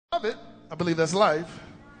Of it, I believe that's life,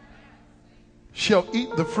 shall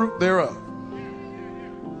eat the fruit thereof.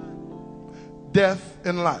 Death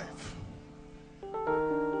and life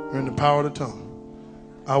are in the power of the tongue.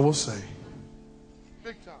 I will say.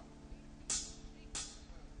 Big time.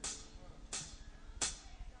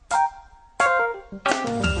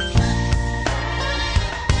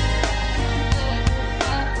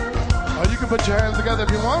 Oh, you can put your hands together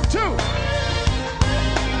if you want to.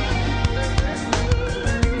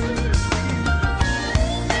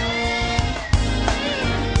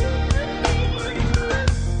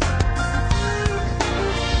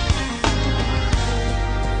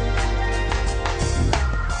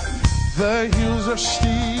 The hills are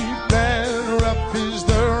steep and rough is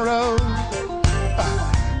the road.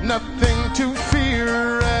 Nothing to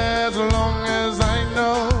fear as long as I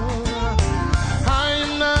know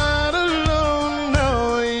I'm not alone.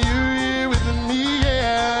 No, you're here with me.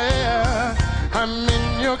 Yeah, I'm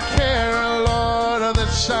in your care, Lord.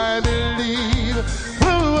 This I believe.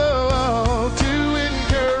 Whoa, whoa, whoa, to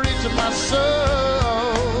encourage my soul.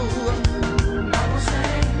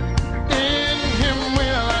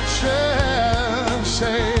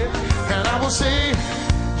 Say,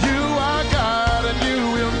 you are God and you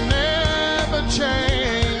will never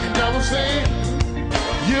change. I will say,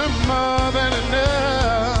 you're more than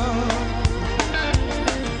enough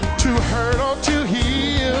to hurt or to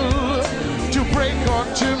heal, to break or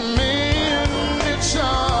to mend. It's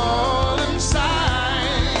all inside.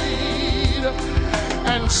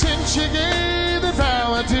 And since you gave the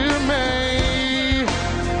power to me,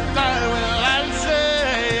 I will say,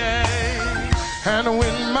 and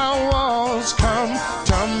when my walls come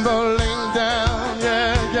tumbling down,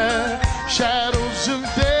 yeah, yeah, shadows of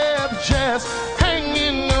death just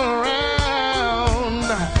hanging around,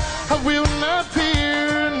 I will not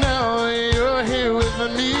fear. No, you're here with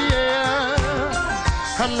me. Yeah,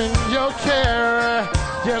 I'm in your care.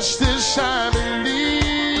 Yes, this I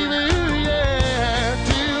believe. Yeah,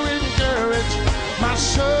 to encourage my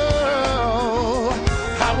soul,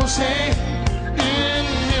 I will say, in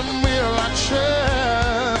Him will I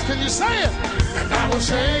trust. Can you say it? And I will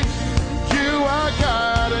say, you are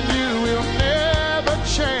God and you will never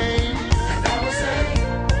change. And I will say,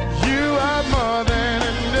 you are more than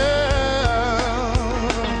enough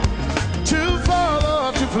to fall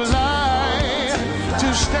or to fly,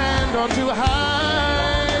 to stand or to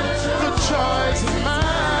hide. The choice is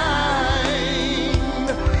mine.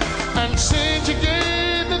 And since you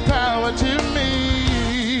gave the power to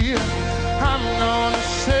me, I'm gonna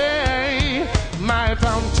say, my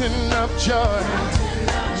fountain of joy,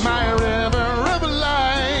 my river of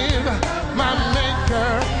life, my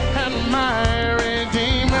maker and my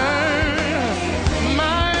redeemer,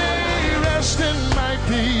 my rest and my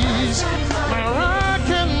peace, my rock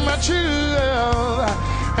and my shield,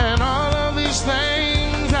 and all of these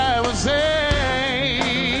things I will say,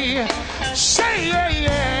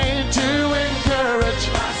 yeah, to encourage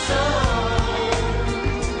my soul.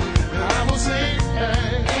 I will say,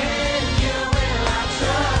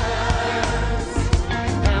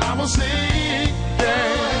 see, yeah.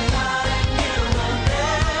 You will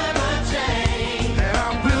never change. And I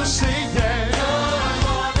will say, yeah.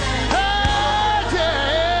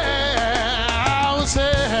 Yeah, I will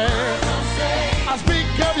say, I speak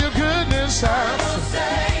of your goodness. I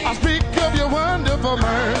speak of your wonderful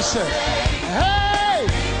mercy. Hey,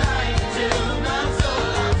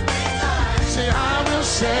 see, I will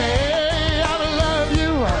say, I love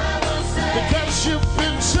you because you've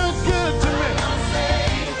been so good to me.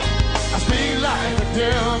 Speak like a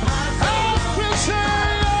dim. I will say,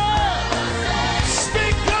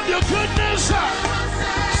 speak of your goodness.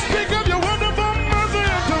 Speak of your wonderful mercy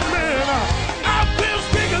unto men. I will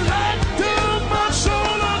speak life to my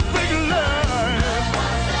soul. I speak life.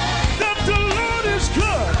 That the Lord is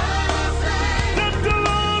good. That the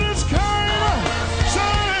Lord is kind.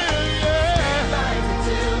 Say, yeah. Life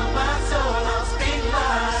to my soul. I'll speak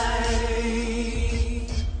life.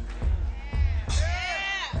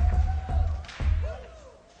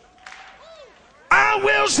 I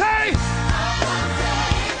will say,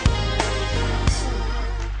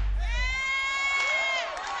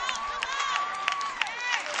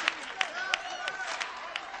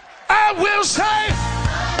 I will say,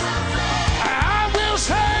 I will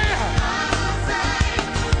say,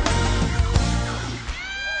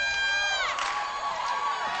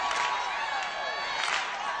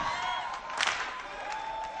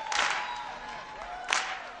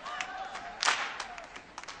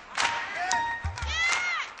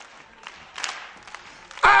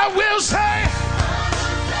 I will say,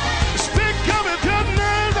 speak of your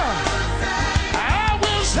goodness. I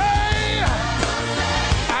will say,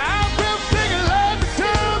 I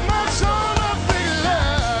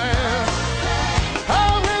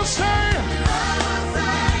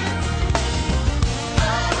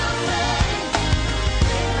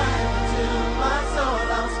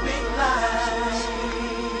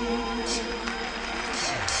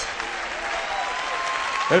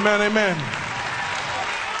Amen, amen.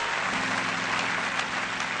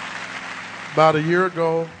 About a year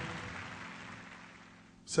ago,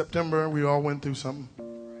 September, we all went through something.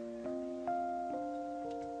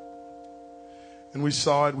 And we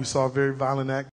saw it. We saw a very violent act.